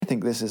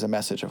think this is a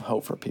message of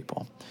hope for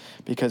people,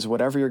 because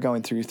whatever you're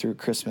going through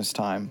Christmas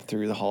time,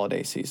 through the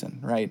holiday season,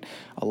 right?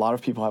 A lot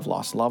of people have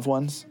lost loved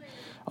ones.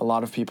 A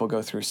lot of people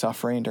go through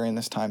suffering during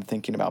this time,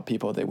 thinking about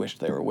people they wish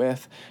they were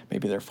with.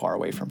 Maybe they're far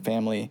away from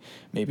family.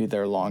 Maybe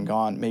they're long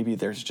gone. Maybe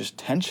there's just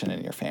tension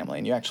in your family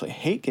and you actually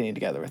hate getting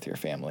together with your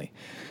family.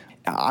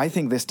 I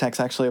think this text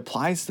actually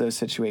applies to those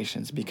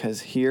situations,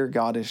 because here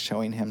God is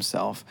showing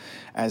himself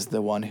as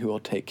the one who will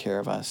take care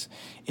of us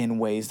in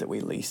ways that we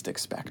least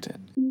expect it.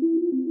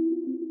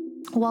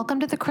 Welcome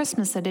to the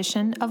Christmas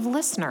edition of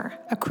Listener,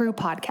 a Crew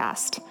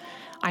podcast.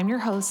 I'm your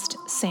host,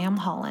 Sam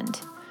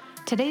Holland.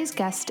 Today's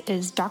guest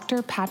is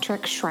Dr.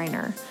 Patrick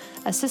Schreiner,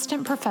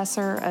 Assistant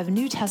Professor of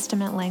New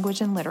Testament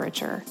Language and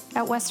Literature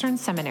at Western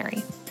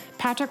Seminary.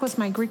 Patrick was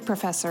my Greek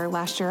professor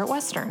last year at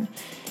Western,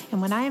 and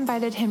when I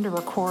invited him to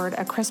record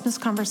a Christmas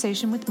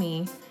conversation with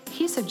me,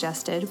 he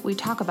suggested we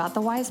talk about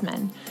the wise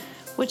men,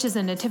 which is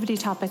a nativity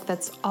topic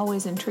that's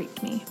always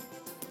intrigued me.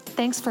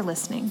 Thanks for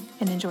listening,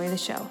 and enjoy the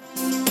show.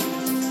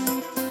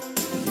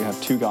 You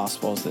have two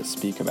Gospels that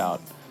speak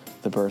about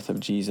the birth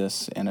of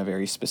Jesus in a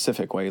very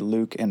specific way,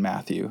 Luke and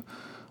Matthew.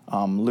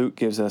 Luke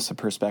gives us a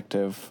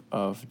perspective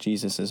of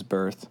Jesus'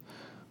 birth,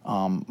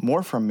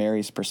 more from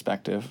Mary's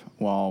perspective,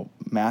 while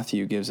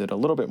Matthew gives it a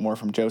little bit more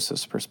from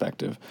Joseph's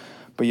perspective.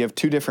 But you have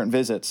two different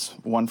visits,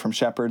 one from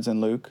shepherds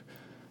in Luke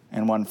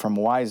and one from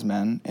wise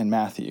men in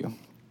Matthew.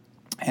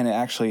 And it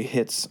actually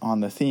hits on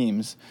the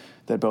themes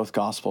that both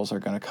Gospels are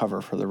going to cover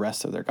for the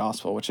rest of their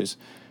Gospel, which is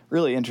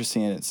really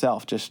interesting in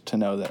itself, just to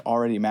know that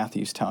already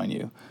Matthew's telling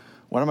you,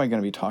 what am I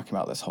going to be talking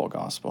about this whole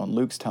Gospel? And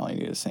Luke's telling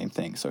you the same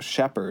thing. So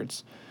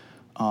shepherds,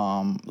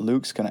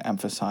 Luke's going to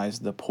emphasize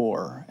the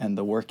poor and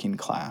the working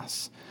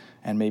class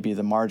and maybe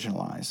the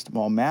marginalized,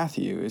 while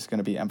Matthew is going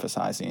to be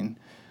emphasizing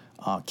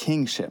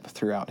kingship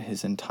throughout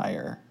his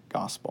entire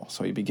Gospel.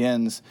 So he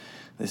begins,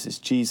 this is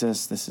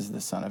Jesus, this is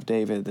the son of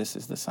David, this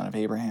is the son of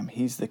Abraham,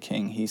 he's the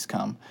king, he's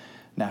come.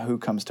 Now who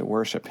comes to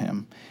worship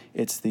him?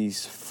 It's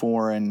these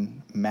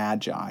foreign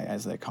magi,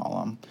 as they call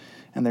them.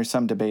 And there's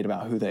some debate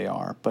about who they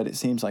are, but it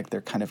seems like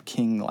they're kind of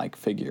king-like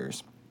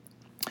figures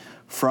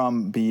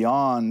from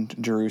beyond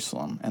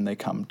Jerusalem, and they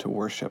come to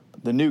worship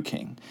the new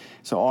king.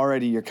 So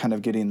already you're kind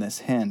of getting this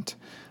hint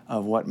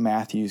of what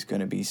Matthew's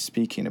going to be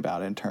speaking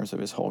about in terms of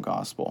his whole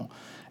gospel.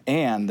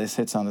 And this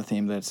hits on the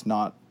theme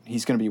that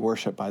he's going to be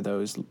worshipped by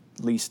those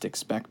least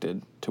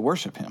expected to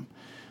worship him.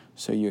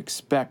 So you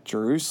expect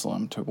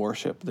Jerusalem to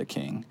worship the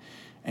king,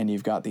 and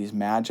you've got these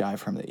magi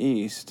from the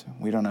east.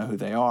 We don't know who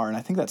they are, and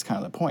I think that's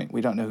kind of the point.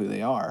 We don't know who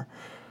they are,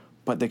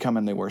 but they come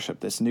and they worship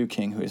this new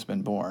king who has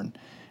been born.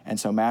 And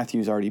so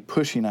Matthew's already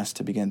pushing us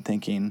to begin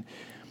thinking,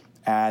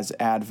 as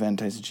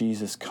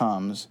Jesus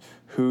comes,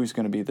 who's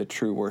going to be the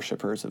true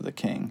worshipers of the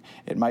king?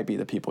 It might be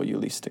the people you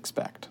least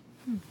expect.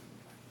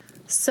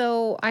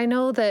 So I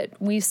know that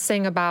we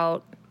sing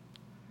about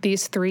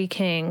these three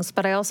kings,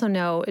 but I also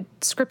know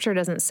Scripture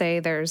doesn't say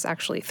there's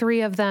actually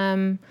three of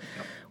them.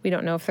 We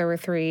don't know if there were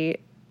three.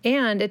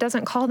 And it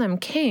doesn't call them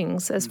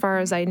kings, as far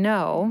as I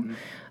know.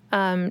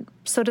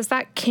 So does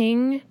that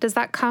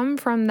come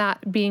from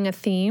that being a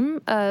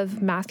theme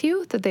of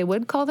Matthew, that they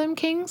would call them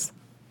kings?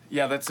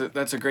 Yeah, that's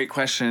a great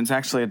question. It's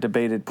actually a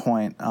debated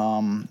point.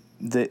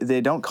 They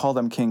don't call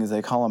them kings.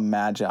 They call them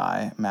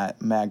magi,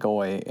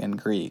 magoi in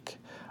Greek,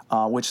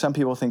 which some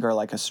people think are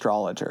like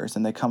astrologers,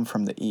 and they come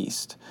from the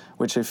east,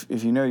 which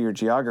if you know your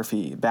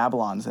geography,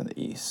 Babylon's in the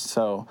east.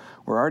 So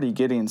we're already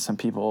getting some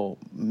people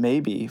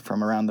maybe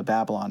from around the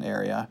Babylon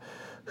area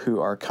who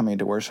are coming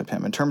to worship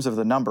him. In terms of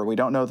the number, we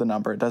don't know the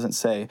number. It doesn't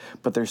say,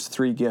 but there's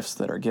three gifts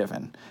that are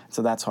given.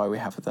 So that's why we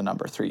have the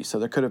number 3. So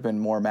there could have been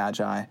more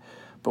magi,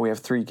 but we have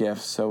 3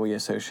 gifts, so we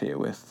associate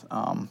with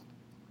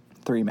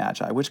 3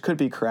 magi, which could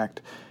be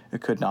correct.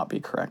 It could not be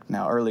correct.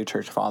 Now, early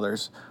church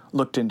fathers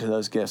looked into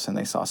those gifts and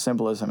they saw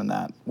symbolism in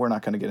that. We're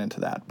not going to get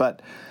into that.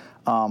 But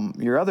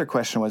your other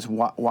question was,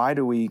 why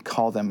do we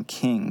call them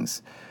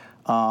kings?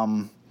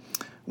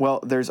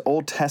 Well, there's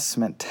Old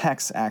Testament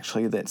texts,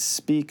 actually, that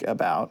speak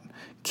about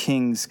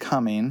kings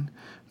coming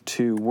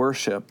to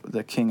worship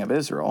the king of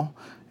Israel.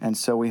 And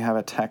so we have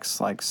a text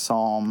like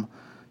Psalm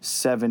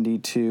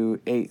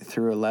 72, 8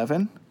 through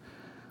 11.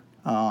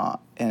 And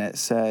it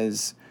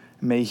says,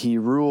 "May he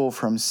rule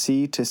from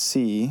sea to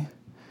sea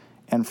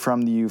and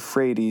from the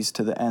Euphrates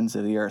to the ends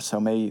of the earth." So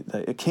may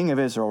the king of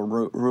Israel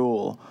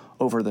rule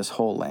over this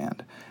whole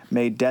land.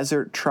 "May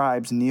desert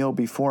tribes kneel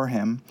before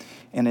him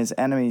and his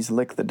enemies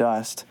lick the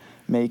dust.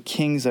 May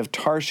kings of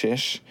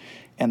Tarshish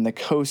and the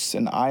coasts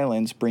and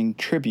islands bring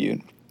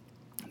tribute.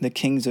 The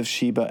kings of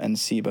Sheba and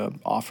Seba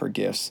offer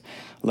gifts.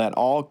 Let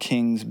all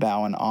kings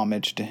bow in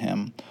homage to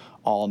him.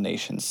 All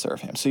nations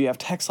serve him." So you have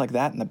texts like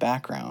that in the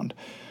background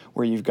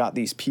where you've got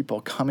these people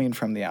coming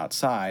from the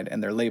outside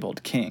and they're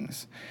labeled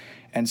kings.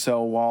 And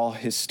so while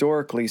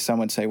historically some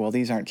would say, well,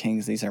 these aren't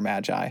kings, these are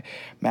magi,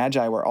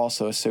 magi were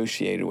also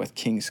associated with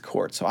king's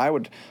court. So I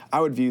would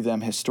view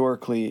them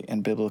historically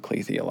and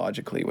biblically,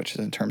 theologically, which is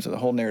in terms of the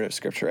whole narrative of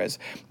Scripture, as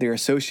they're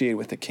associated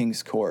with the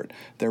king's court.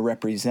 They're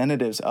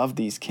representatives of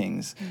these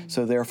kings,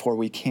 so therefore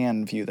we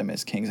can view them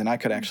as kings. And I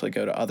could actually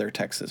go to other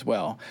texts as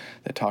well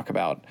that talk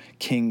about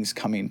kings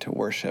coming to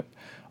worship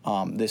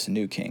this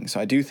new king. So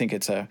I do think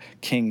it's a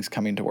kings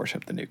coming to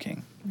worship the new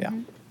king. Yeah.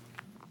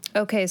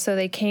 Okay, so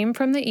they came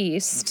from the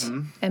east,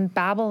 and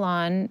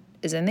Babylon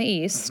is in the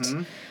east.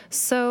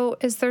 So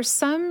is there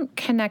some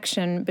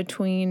connection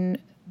between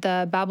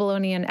the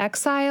Babylonian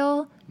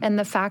exile and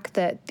the fact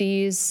that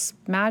these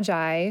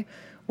magi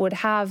would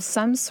have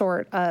some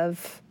sort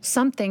of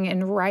something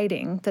in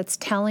writing that's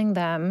telling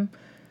them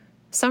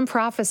some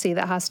prophecy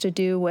that has to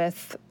do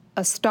with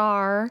a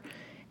star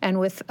and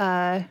with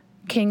a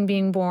king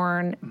being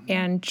born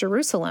and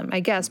Jerusalem, I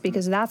guess,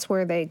 because that's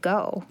where they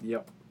go?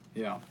 Yep.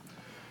 Yeah.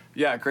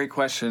 Yeah, great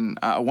question.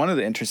 One of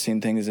the interesting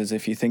things is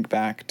if you think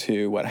back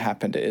to what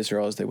happened to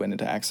Israel as they went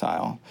into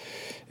exile,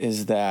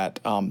 is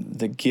that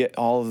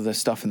all of the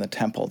stuff in the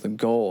temple, the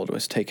gold,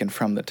 was taken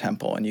from the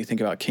temple. And you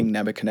think about King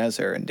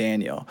Nebuchadnezzar and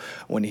Daniel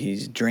when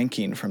he's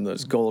drinking from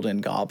those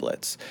golden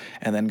goblets,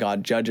 and then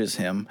God judges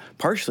him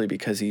partially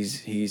because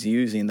he's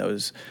using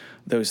those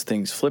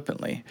things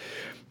flippantly.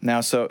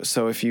 Now, so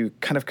if you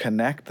kind of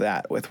connect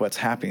that with what's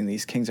happening,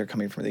 these kings are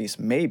coming from the east,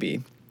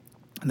 maybe.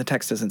 And the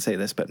text doesn't say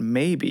this, but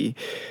maybe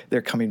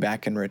they're coming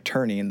back and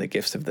returning the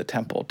gifts of the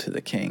temple to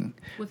the king,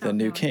 the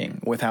new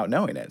king, without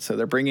knowing it. So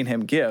they're bringing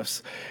him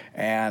gifts,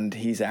 and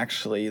he's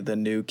actually the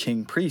new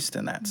king priest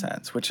in that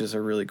sense, which is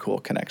a really cool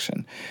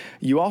connection.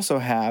 You also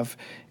have,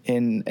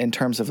 in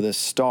terms of the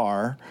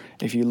star,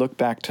 if you look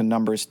back to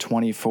Numbers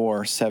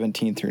 24,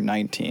 17 through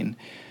 19,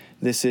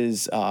 this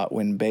is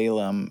when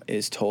Balaam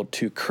is told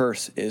to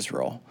curse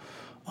Israel.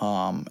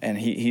 And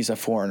he's a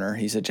foreigner,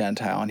 he's a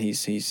Gentile, and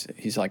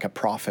he's like a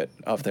prophet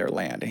of their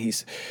land.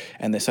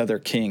 And this other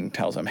king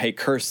tells him, "Hey,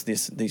 curse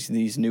these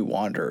new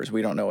wanderers.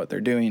 We don't know what they're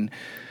doing."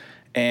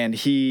 And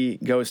he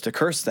goes to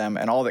curse them,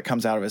 and all that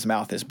comes out of his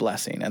mouth is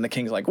blessing. And the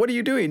king's like, "What are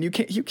you doing? You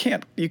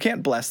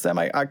can't bless them.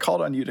 I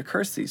called on you to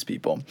curse these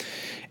people."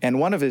 And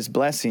one of his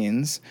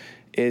blessings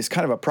is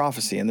kind of a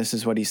prophecy, and this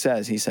is what he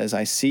says. He says,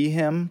 "I see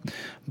him,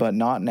 but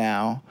not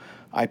now.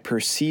 I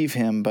perceive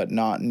him, but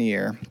not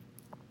near.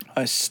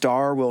 A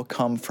star will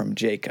come from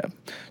Jacob."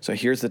 So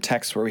here's the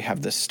text where we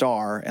have the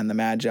star, and the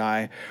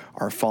Magi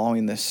are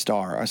following this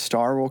star. A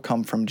star will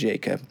come from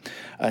Jacob.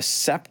 A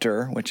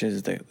scepter, which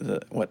is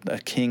what a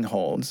king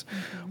holds,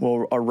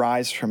 will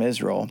arise from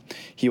Israel.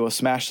 He will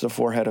smash the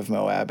forehead of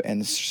Moab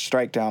and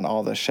strike down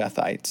all the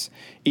Shethites.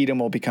 Edom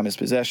will become his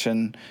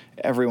possession.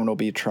 Everyone will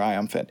be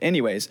triumphant.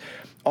 Anyways,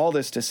 all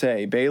this to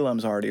say,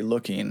 Balaam's already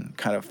looking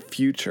kind of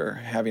future,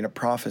 having a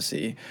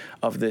prophecy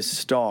of this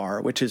star,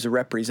 which is a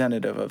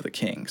representative of the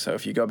king. So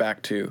if you go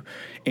back to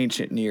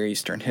ancient Near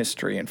Eastern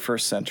history and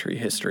first century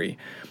history,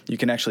 you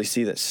can actually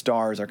see that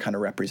stars are kind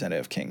of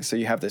representative kings. So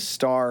you have this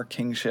star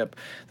kingship,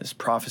 this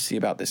prophecy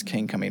about this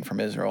king coming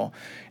from Israel,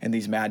 and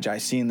these magi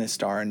seeing this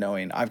star and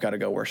knowing, I've got to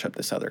go worship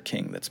this other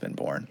king that's been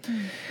born.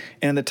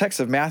 And in the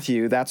text of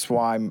Matthew, that's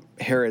why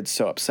Herod's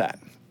so upset.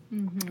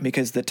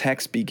 Because the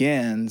text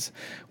begins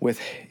with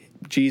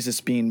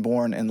Jesus being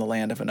born in the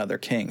land of another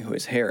king, who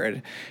is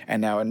Herod, and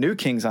now a new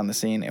king's on the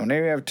scene. And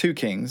whenever you have two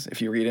kings,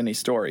 if you read any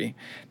story,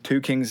 two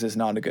kings is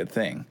not a good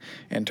thing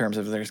in terms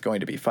of there's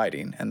going to be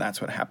fighting, and that's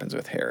what happens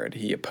with Herod.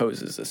 He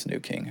opposes this new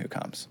king who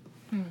comes.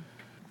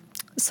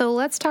 So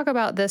let's talk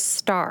about this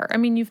star. I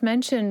mean, you've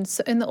mentioned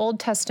in the Old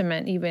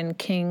Testament, even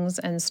kings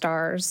and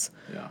stars,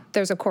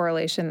 there's a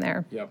correlation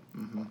there. Yep.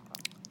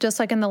 Just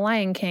like in The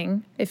Lion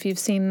King, if you've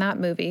seen that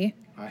movie.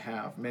 I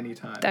have, many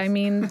times. I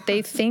mean,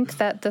 they think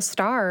that the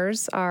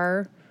stars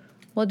are,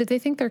 well, do they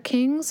think they're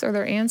kings or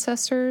their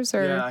ancestors?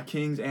 Or? Yeah,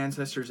 kings,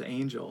 ancestors,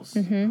 angels.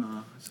 So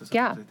sometimes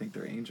I think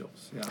they're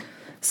angels,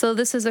 So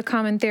this is a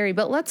common theory,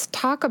 but let's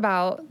talk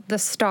about the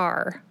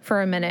star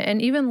for a minute.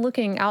 And even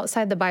looking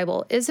outside the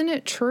Bible, isn't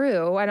it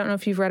true, I don't know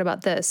if you've read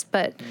about this,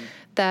 but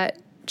that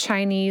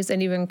Chinese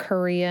and even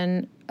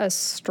Korean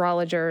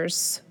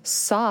astrologers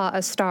saw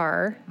a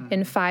star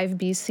in 5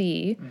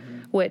 BC,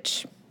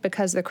 which,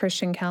 because the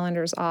Christian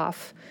calendar is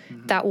off,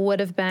 that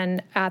would have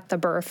been at the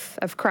birth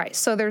of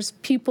Christ. So there's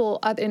people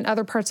in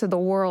other parts of the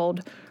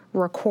world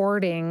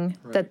recording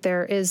that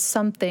there is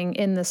something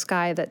in the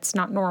sky that's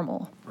not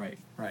normal. Right.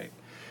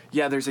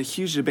 Yeah, there's a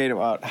huge debate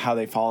about how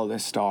they follow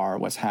this star,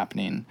 what's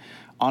happening.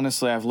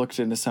 Honestly, I've looked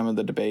into some of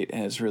the debate,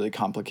 and it's really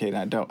complicated.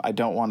 I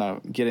don't want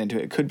to get into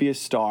it. It could be a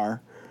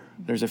star.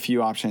 There's a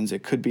few options.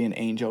 It could be an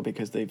angel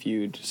because they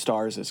viewed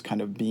stars as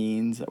kind of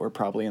beings that were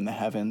probably in the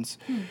heavens.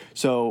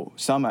 So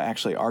some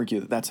actually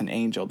argue that that's an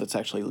angel that's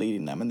actually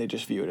leading them, and they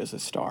just view it as a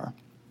star.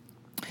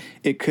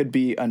 It could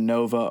be a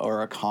nova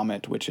or a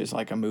comet, which is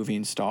like a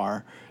moving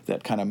star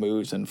that kind of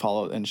moves and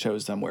follows and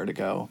shows them where to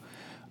go.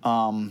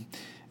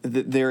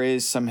 There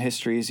is some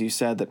history, as you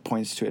said, that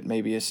points to it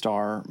maybe a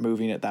star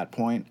moving at that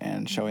point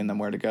and showing them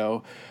where to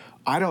go.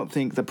 I don't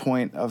think the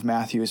point of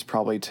Matthew is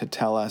probably to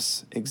tell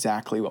us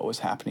exactly what was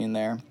happening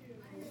there.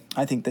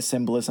 I think the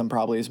symbolism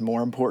probably is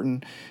more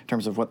important in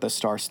terms of what the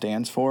star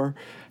stands for.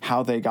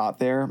 How they got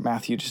there,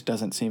 Matthew just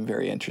doesn't seem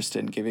very interested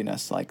in giving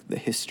us like the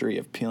history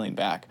of peeling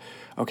back.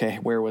 Okay,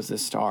 where was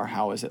this star?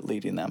 How is it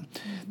leading them?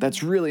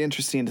 That's really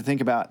interesting to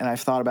think about, and I've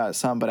thought about it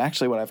some, but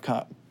actually what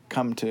I've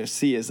come to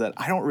see is that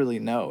I don't really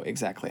know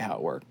exactly how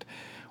it worked.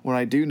 What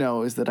I do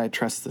know is that I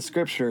trust the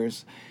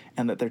scriptures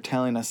and that they're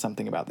telling us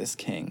something about this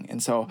king.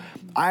 And so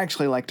I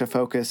actually like to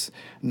focus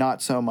not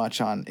so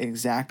much on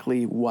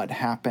exactly what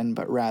happened,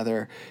 but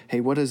rather, hey,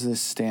 what does this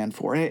stand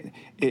for? And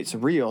it's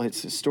real,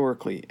 it's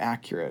historically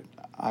accurate,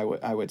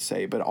 I would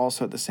say, but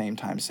also at the same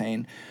time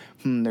saying,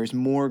 there's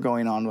more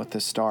going on with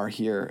the star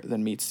here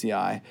than meets the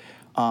eye.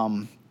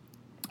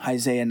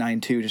 Isaiah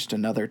 9:2, just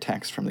another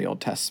text from the Old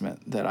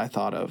Testament that I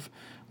thought of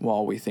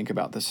while we think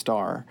about the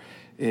star,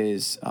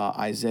 is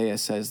Isaiah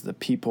says, the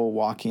people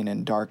walking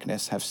in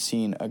darkness have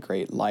seen a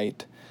great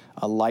light.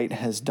 A light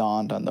has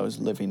dawned on those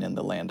living in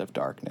the land of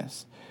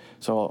darkness.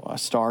 So a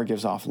star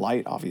gives off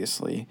light,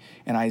 obviously.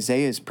 And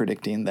Isaiah is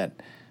predicting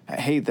that,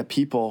 hey, the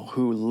people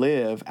who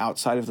live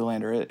outside of the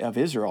land of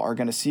Israel are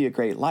going to see a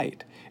great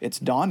light. It's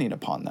dawning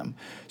upon them.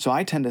 So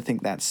I tend to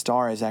think that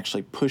star is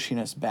actually pushing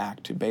us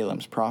back to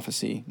Balaam's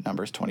prophecy,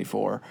 Numbers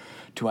 24,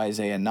 to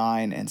Isaiah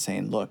 9, and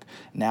saying, look,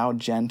 now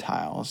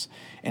Gentiles,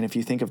 and if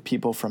you think of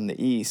people from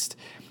the east,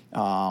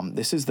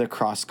 this is the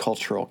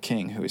cross-cultural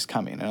king who is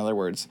coming. In other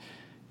words,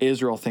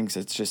 Israel thinks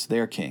it's just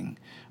their king.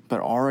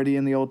 But already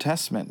in the Old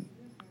Testament,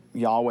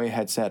 Yahweh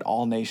had said,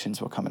 all nations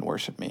will come and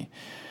worship me.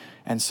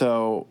 And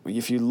so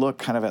if you look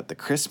kind of at the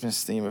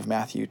Christmas theme of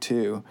Matthew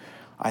 2,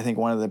 I think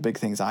one of the big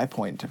things I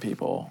point to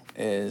people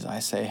is I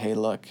say, hey,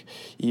 look,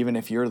 even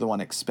if you're the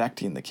one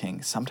expecting the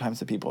king,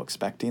 sometimes the people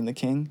expecting the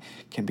king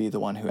can be the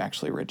one who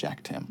actually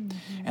reject him.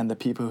 And the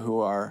people who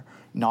are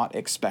not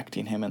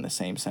expecting him in the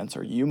same sense,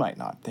 or you might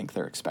not think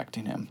they're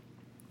expecting him,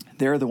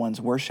 they're the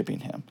ones worshiping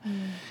him.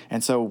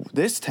 And so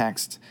this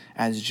text,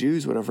 as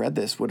Jews would have read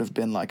this, would have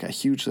been like a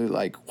hugely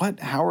like,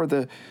 what? How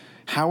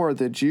are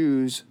the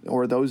Jews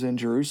or those in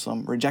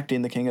Jerusalem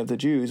rejecting the king of the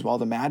Jews while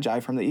the Magi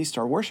from the east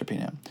are worshiping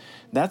him?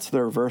 That's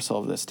the reversal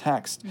of this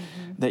text,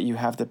 that you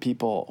have the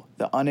people,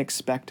 the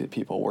unexpected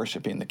people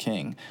worshiping the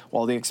king,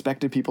 while the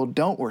expected people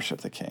don't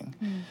worship the king,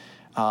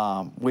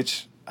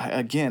 which,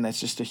 again, that's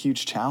just a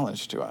huge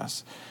challenge to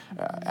us.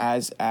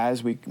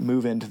 As we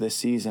move into this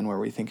season where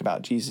we think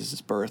about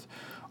Jesus' birth,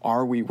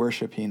 are we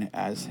worshiping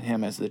as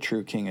him as the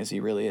true king as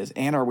he really is?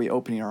 And are we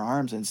opening our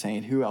arms and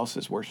saying, who else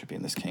is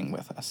worshiping this king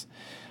with us?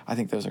 I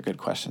think those are good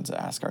questions to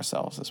ask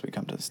ourselves as we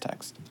come to this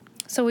text.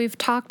 So we've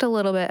talked a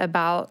little bit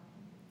about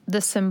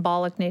the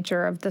symbolic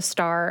nature of the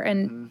star,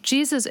 and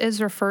Jesus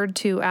is referred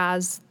to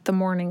as the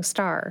morning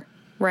star,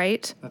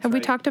 right? Have we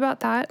talked about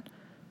that?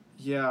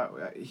 Yeah,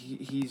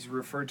 he's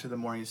referred to the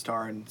morning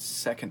star in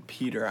 2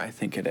 Peter, I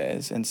think it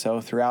is. And so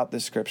throughout the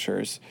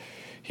scriptures,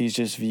 he's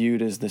just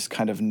viewed as this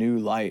kind of new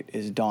light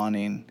is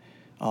dawning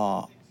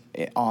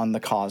on the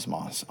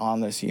cosmos, on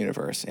this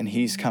universe. And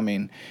he's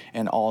coming,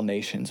 and all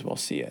nations will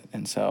see it.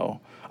 And so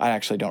I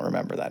actually don't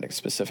remember that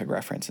specific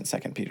reference in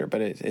 2 Peter,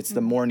 but it's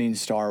the morning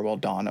star will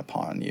dawn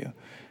upon you.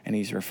 And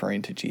he's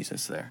referring to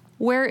Jesus there.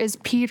 Where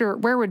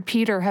would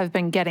Peter have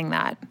been getting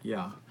that?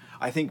 Yeah.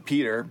 I think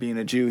Peter, being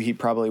a Jew, he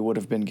probably would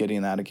have been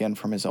getting that again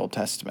from his Old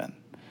Testament.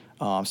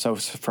 So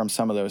from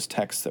some of those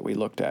texts that we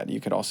looked at, you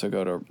could also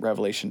go to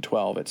Revelation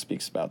 12. It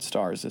speaks about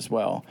stars as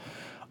well,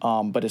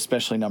 but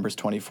especially Numbers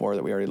 24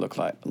 that we already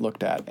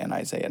looked at, and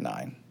Isaiah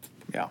 9.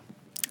 Yeah.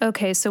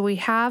 Okay, so we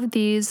have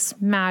these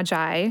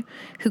Magi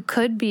who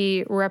could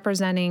be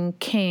representing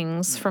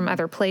kings from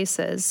other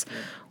places.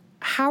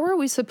 How are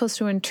we supposed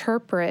to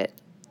interpret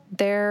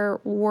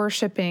their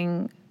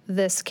worshiping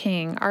this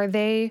king? Are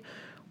they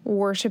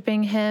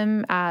worshiping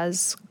him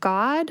as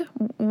God?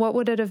 What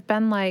would it have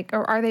been like?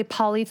 Or are they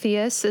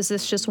polytheists? Is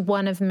this just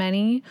one of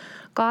many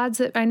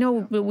gods? I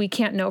know we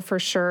can't know for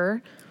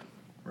sure.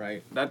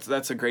 Right.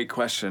 That's a great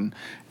question.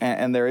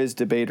 And there is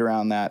debate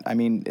around that. I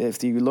mean,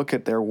 if you look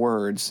at their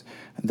words,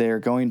 they're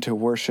going to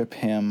worship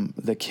him,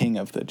 the King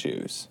of the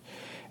Jews.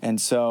 And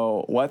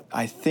so what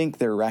I think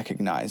they're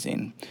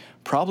recognizing,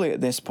 probably at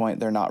this point,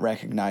 they're not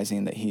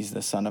recognizing that he's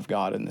the Son of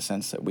God in the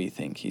sense that we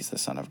think he's the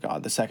Son of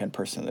God, the second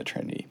person of the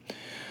Trinity.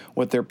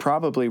 What they're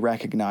probably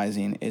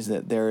recognizing is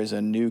that there is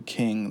a new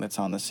king that's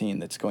on the scene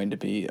that's going to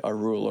be a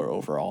ruler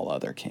over all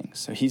other kings.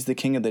 So he's the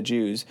King of the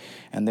Jews,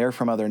 and they're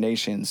from other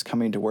nations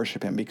coming to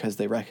worship him because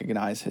they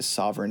recognize his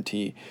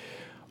sovereignty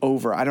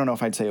over, I don't know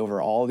if I'd say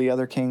over all the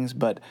other kings,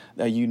 but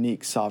a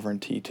unique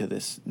sovereignty to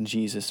this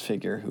Jesus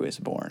figure who is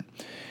born.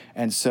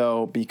 And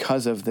so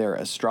because of their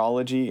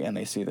astrology, and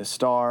they see the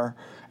star,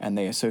 and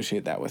they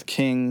associate that with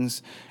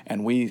kings,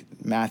 and we,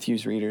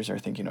 Matthew's readers, are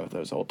thinking of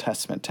those Old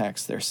Testament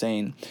texts, they're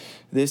saying,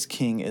 this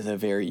king is a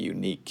very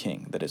unique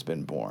king that has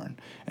been born,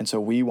 and so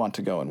we want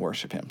to go and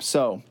worship him.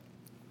 So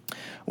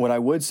What I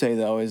would say,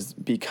 though, is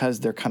because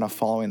they're kind of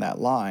following that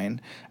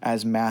line,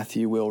 as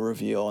Matthew will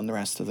reveal and the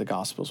rest of the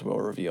Gospels will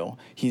reveal,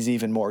 he's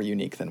even more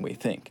unique than we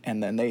think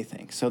and than they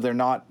think. So they're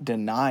not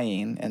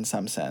denying, in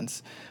some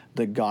sense,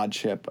 the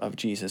godship of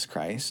Jesus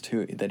Christ,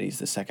 that he's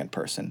the second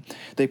person.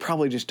 They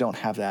probably just don't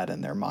have that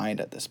in their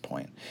mind at this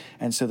point.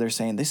 And so they're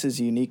saying, this is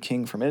a unique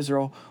king from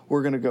Israel.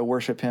 We're going to go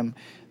worship him.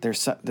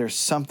 There's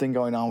something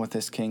going on with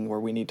this king where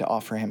we need to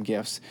offer him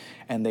gifts.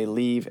 And they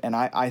leave. And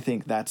I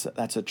think that's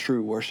a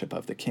true worship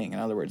of the king. In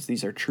other words,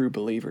 these are true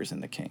believers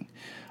in the king.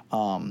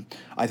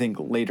 I think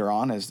later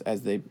on, as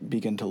they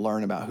begin to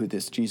learn about who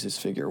this Jesus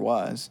figure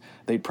was,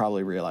 they'd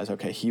probably realize,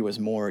 okay, he was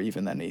more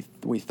even than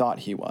we thought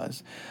he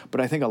was.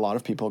 But I think a lot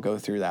of people go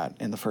through that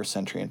in the first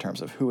century in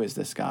terms of who is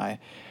this guy,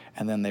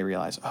 and then they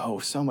realize, oh,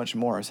 so much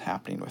more is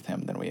happening with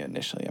him than we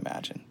initially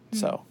imagined. Mm-hmm.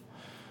 So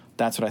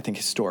that's what I think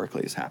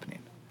historically is happening.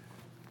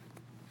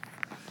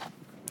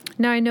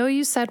 Now, I know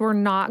you said we're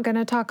not going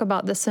to talk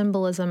about the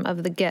symbolism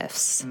of the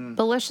gifts,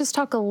 but let's just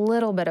talk a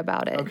little bit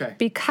about it. Okay.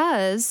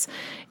 Because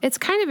it's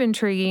kind of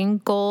intriguing.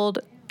 Gold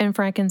and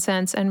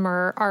frankincense and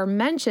myrrh are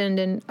mentioned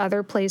in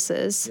other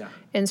places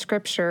in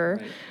Scripture,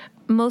 right,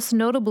 most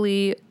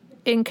notably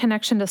in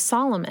connection to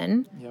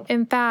Solomon. Yep.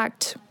 In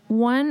fact,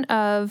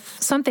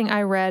 something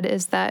I read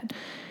is that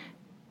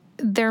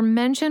they're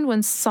mentioned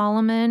when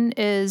Solomon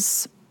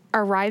is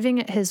arriving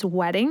at his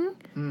wedding,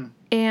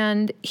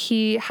 and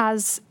he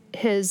has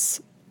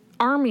his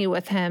army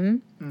with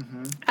him,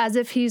 as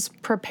if he's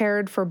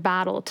prepared for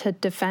battle to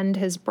defend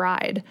his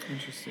bride.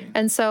 Interesting.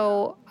 And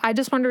so I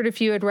just wondered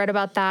if you had read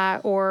about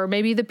that, or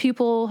maybe the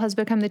pupil has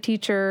become the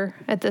teacher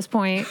at this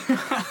point.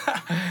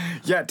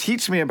 Yeah,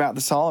 teach me about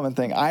the Solomon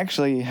thing. I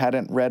actually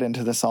hadn't read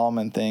into the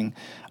Solomon thing.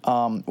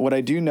 What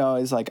I do know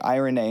is, like,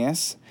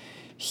 Irenaeus,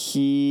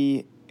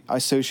 he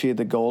associated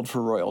the gold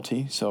for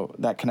royalty, so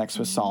that connects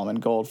with Solomon,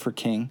 gold for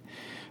king,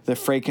 the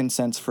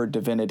frankincense for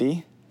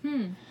divinity,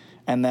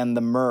 and then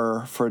the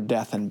myrrh for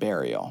death and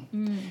burial.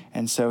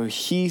 And so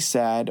he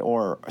said,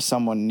 or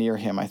someone near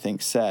him, I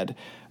think, said,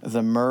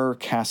 the myrrh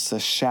casts a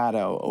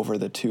shadow over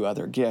the two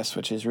other gifts,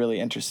 which is really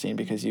interesting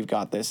because you've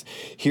got this,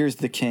 here's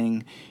the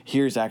king,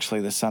 here's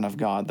actually the Son of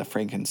God, the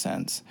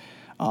frankincense.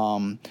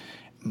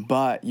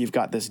 But you've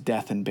got this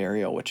death and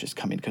burial, which is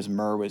coming because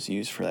myrrh was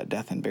used for that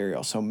death and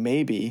burial. So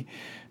maybe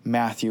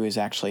Matthew is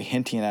actually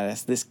hinting at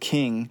us, this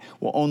king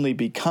will only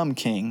become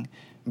king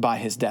by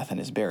his death and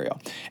his burial.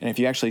 And if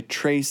you actually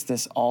trace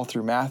this all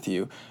through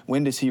Matthew,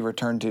 when does he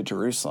return to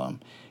Jerusalem?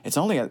 It's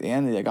only at the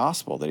end of the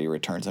gospel that he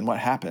returns. And what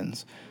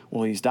happens?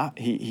 Well,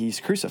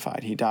 he's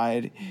crucified. He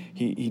died.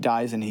 He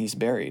dies and he's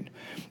buried.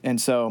 And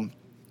so,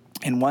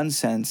 in one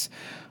sense,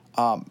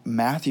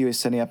 Matthew is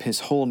setting up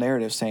his whole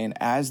narrative saying,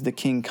 as the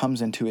king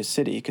comes into his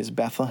city, because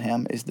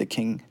Bethlehem is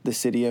the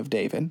city of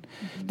David,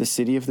 the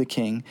city of the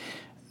king,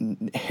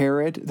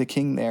 Herod, the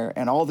king there,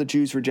 and all the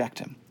Jews reject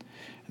him.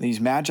 These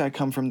Magi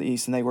come from the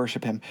east and they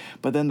worship him.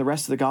 But then the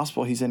rest of the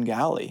gospel, he's in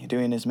Galilee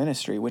doing his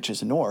ministry, which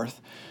is north.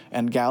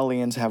 And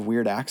Galileans have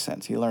weird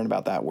accents. You learn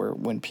about that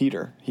when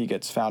Peter, he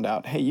gets found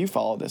out, hey, you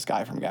follow this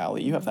guy from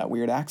Galilee. You have that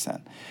weird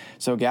accent.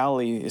 So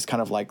Galilee is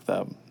kind of like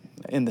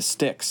in the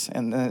sticks,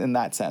 and in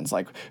that sense,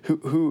 like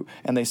who,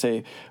 and they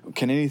say,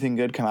 can anything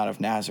good come out of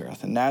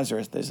Nazareth? And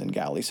Nazareth is in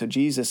Galilee. So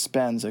Jesus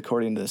spends,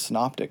 according to the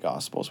Synoptic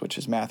Gospels, which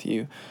is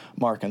Matthew,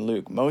 Mark, and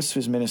Luke, most of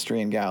his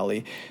ministry in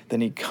Galilee. Then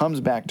he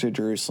comes back to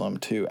Jerusalem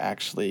to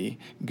actually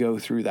go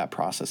through that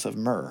process of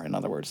myrrh. In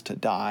other words, to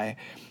die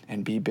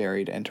and be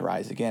buried and to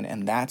rise again.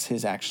 And that's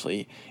his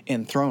actually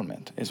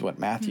enthronement, is what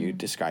Matthew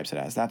describes it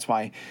as. That's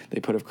why they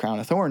put a crown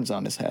of thorns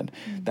on his head.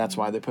 That's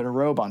why they put a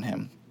robe on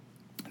him.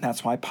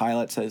 That's why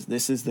Pilate says,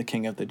 this is the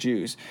King of the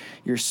Jews.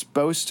 You're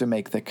supposed to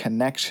make the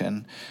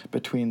connection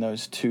between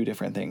those two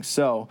different things.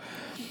 So,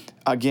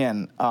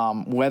 again,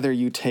 whether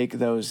you take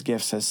those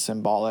gifts as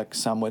symbolic,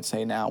 some would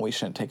say now we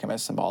shouldn't take them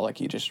as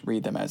symbolic. You just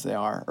read them as they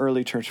are.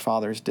 Early church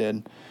fathers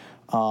did.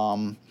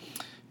 In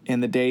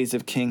the days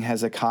of King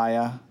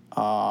Hezekiah,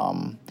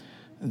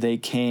 they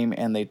came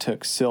and they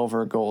took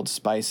silver, gold,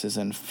 spices,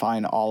 and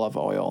fine olive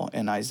oil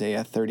in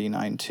Isaiah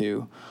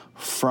 39:2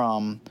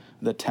 from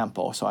the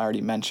temple. So I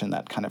already mentioned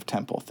that kind of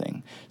temple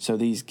thing. So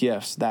these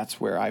gifts,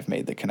 that's where I've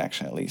made the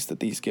connection, at least,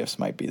 that these gifts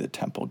might be the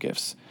temple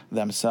gifts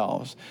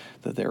themselves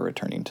that they're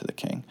returning to the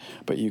king.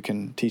 But you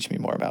can teach me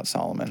more about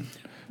Solomon,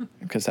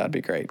 because that'd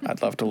be great.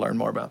 I'd love to learn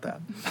more about that.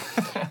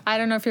 I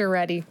don't know if you're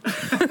ready.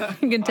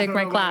 You can take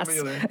my class.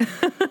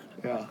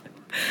 Yeah.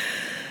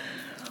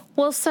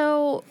 Well,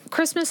 so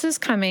Christmas is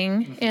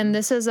coming, and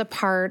this is a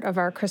part of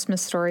our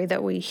Christmas story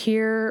that we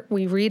hear.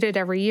 We read it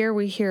every year.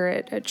 We hear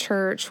it at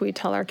church. We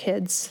tell our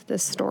kids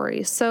this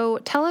story. So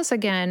tell us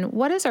again,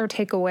 what is our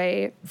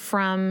takeaway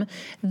from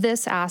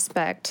this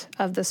aspect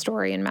of the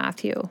story in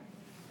Matthew?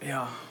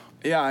 Yeah,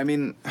 I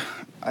mean,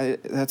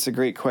 that's a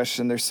great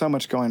question. There's so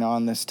much going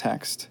on in this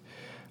text.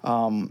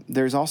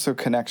 There's also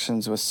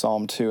connections with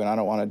Psalm 2, and I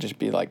don't want to just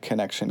be like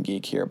connection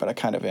geek here, but I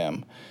kind of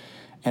am.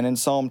 And in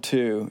Psalm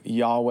 2,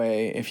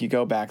 Yahweh, if you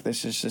go back,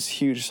 this is this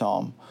huge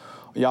psalm.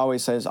 Yahweh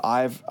says,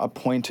 I've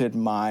appointed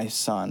my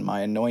son, my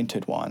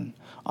anointed one,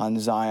 on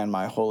Zion,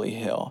 my holy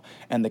hill.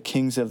 And the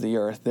kings of the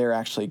earth, they're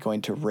actually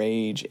going to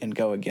rage and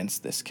go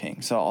against this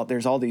king. So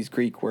there's all these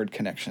Greek word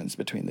connections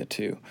between the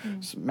two,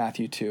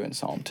 Matthew 2 and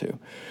Psalm 2.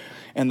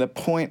 And the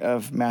point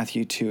of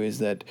Matthew 2 is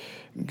that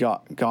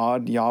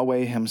God,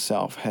 Yahweh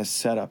himself, has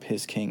set up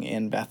his king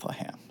in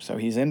Bethlehem. So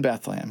he's in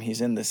Bethlehem.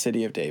 He's in the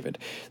city of David.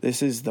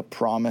 This is the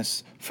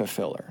promise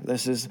fulfiller.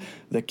 This is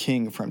the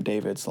king from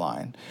David's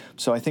line.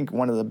 So I think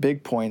one of the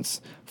big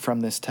points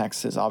from this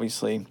text is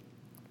obviously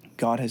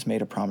God has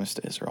made a promise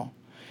to Israel,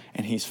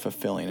 and he's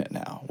fulfilling it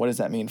now. What does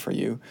that mean for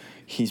you?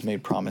 He's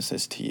made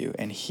promises to you,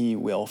 and he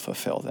will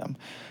fulfill them.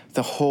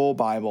 The whole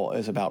Bible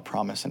is about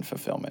promise and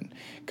fulfillment.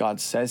 God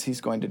says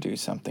he's going to do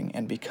something,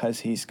 and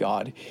because he's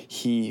God,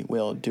 he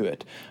will do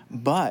it.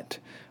 But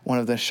one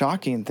of the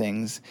shocking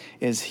things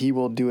is he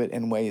will do it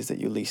in ways that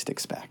you least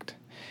expect.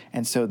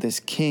 And so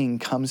this king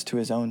comes to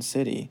his own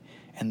city,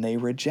 and they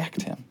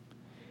reject him.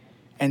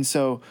 And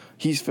so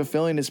he's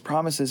fulfilling his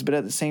promises, but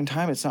at the same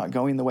time, it's not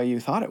going the way you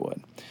thought it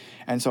would.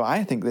 And so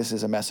I think this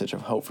is a message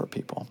of hope for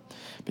people,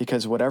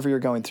 because whatever you're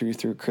going through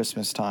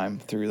Christmas time,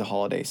 through the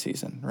holiday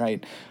season,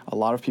 right? A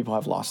lot of people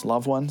have lost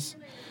loved ones.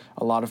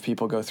 A lot of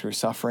people go through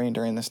suffering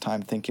during this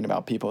time, thinking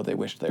about people they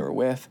wish they were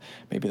with.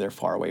 Maybe they're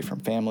far away from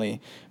family.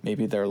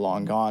 Maybe they're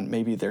long gone.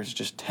 Maybe there's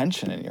just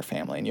tension in your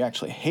family and you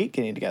actually hate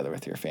getting together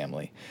with your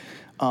family.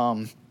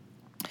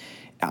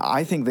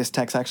 I think this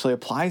text actually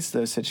applies to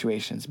those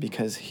situations,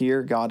 because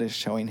here God is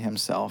showing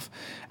himself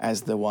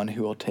as the one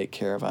who will take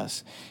care of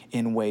us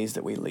in ways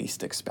that we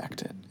least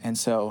expect it. And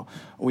so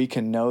we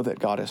can know that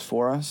God is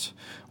for us.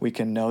 We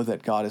can know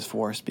that God is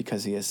for us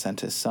because he has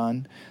sent his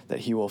son, that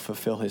he will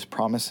fulfill his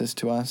promises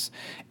to us.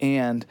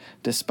 And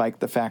despite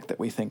the fact that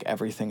we think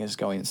everything is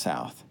going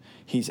south,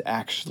 he's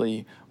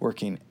actually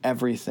working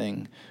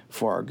everything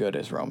for our good,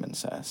 as Romans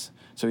says.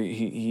 So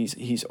he's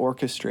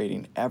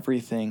orchestrating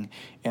everything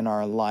in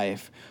our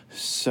life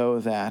so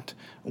that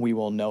we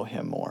will know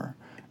him more.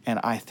 And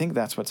I think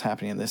that's what's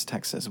happening in this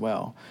text as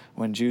well.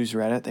 When Jews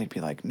read it, they'd be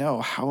like, no,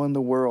 how in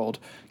the world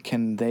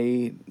can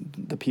the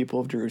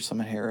people of Jerusalem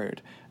and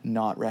Herod,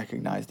 not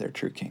recognize their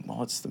true king?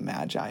 Well, it's the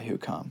Magi who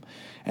come.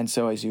 And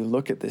so as you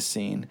look at this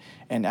scene,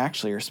 and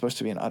actually you're supposed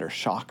to be in utter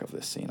shock of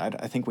this scene. I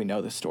think we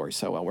know this story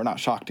so well. We're not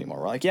shocked anymore.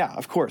 We're like, yeah,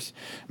 of course,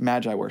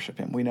 Magi worship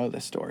him. We know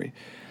this story.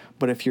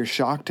 But if you're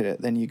shocked at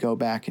it, then you go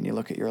back and you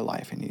look at your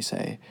life and you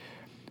say,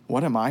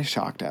 what am I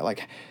shocked at?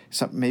 Like,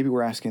 maybe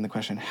we're asking the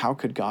question, how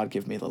could God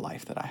give me the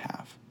life that I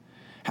have?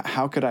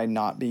 How could I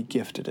not be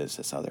gifted as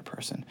this other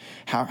person?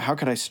 How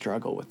could I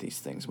struggle with these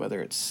things,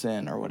 whether it's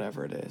sin or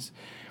whatever it is?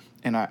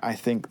 And I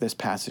think this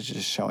passage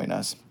is showing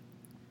us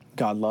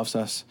God loves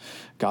us.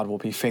 God will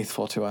be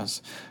faithful to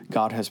us.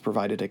 God has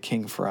provided a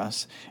king for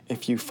us.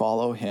 If you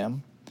follow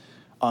him,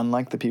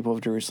 unlike the people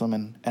of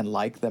Jerusalem and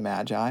like the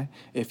Magi,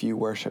 if you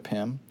worship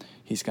him,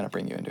 he's going to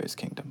bring you into his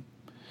kingdom.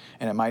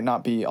 And it might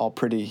not be all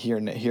pretty here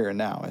and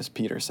now, as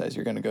Peter says,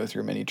 you're going to go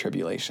through many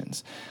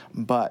tribulations.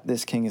 But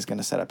this king is going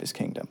to set up his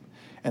kingdom,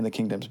 and the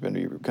kingdom's going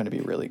to be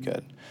really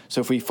good.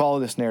 So if we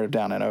follow this narrative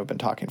down, I know I've been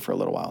talking for a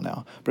little while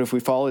now, but if we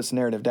follow this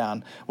narrative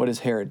down, what does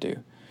Herod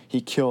do? He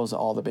kills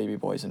all the baby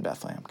boys in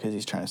Bethlehem because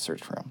he's trying to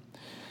search for them.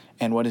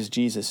 And what does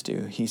Jesus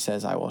do? He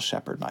says, I will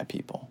shepherd my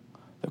people.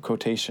 The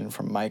quotation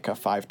from Micah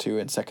 5:2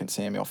 and 2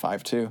 Samuel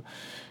 5:2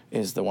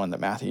 is the one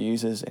that Matthew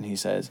uses, and he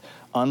says,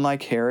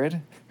 unlike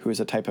Herod, who is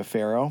a type of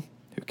Pharaoh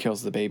who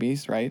kills the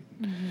babies, right?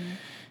 Mm-hmm.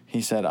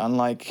 He said,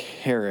 unlike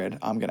Herod,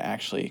 I'm going to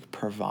actually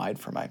provide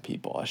for my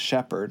people. A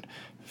shepherd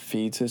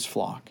feeds his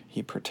flock,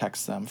 he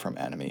protects them from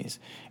enemies,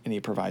 and he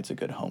provides a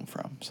good home for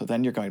them. So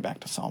then you're going back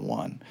to Psalm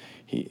 1,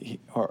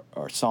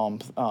 or Psalm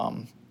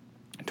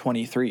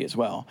 23 as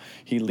well.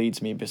 He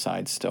leads me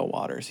beside still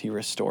waters. He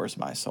restores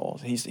my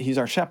soul. He's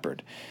our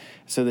shepherd.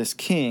 So this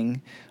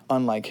king,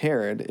 unlike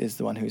Herod, is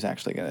the one who's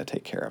actually going to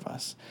take care of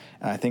us.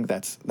 And I think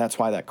that's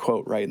why that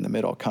quote right in the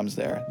middle comes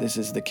there. This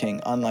is the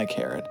king, unlike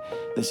Herod.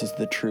 This is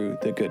the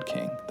good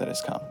king that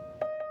has come.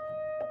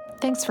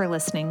 Thanks for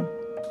listening.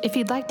 If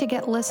you'd like to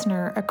get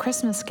listener a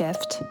Christmas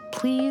gift,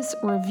 please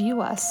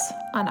review us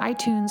on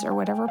iTunes or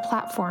whatever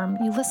platform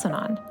you listen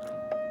on.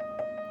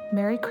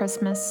 Merry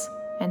Christmas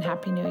and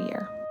Happy New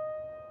Year.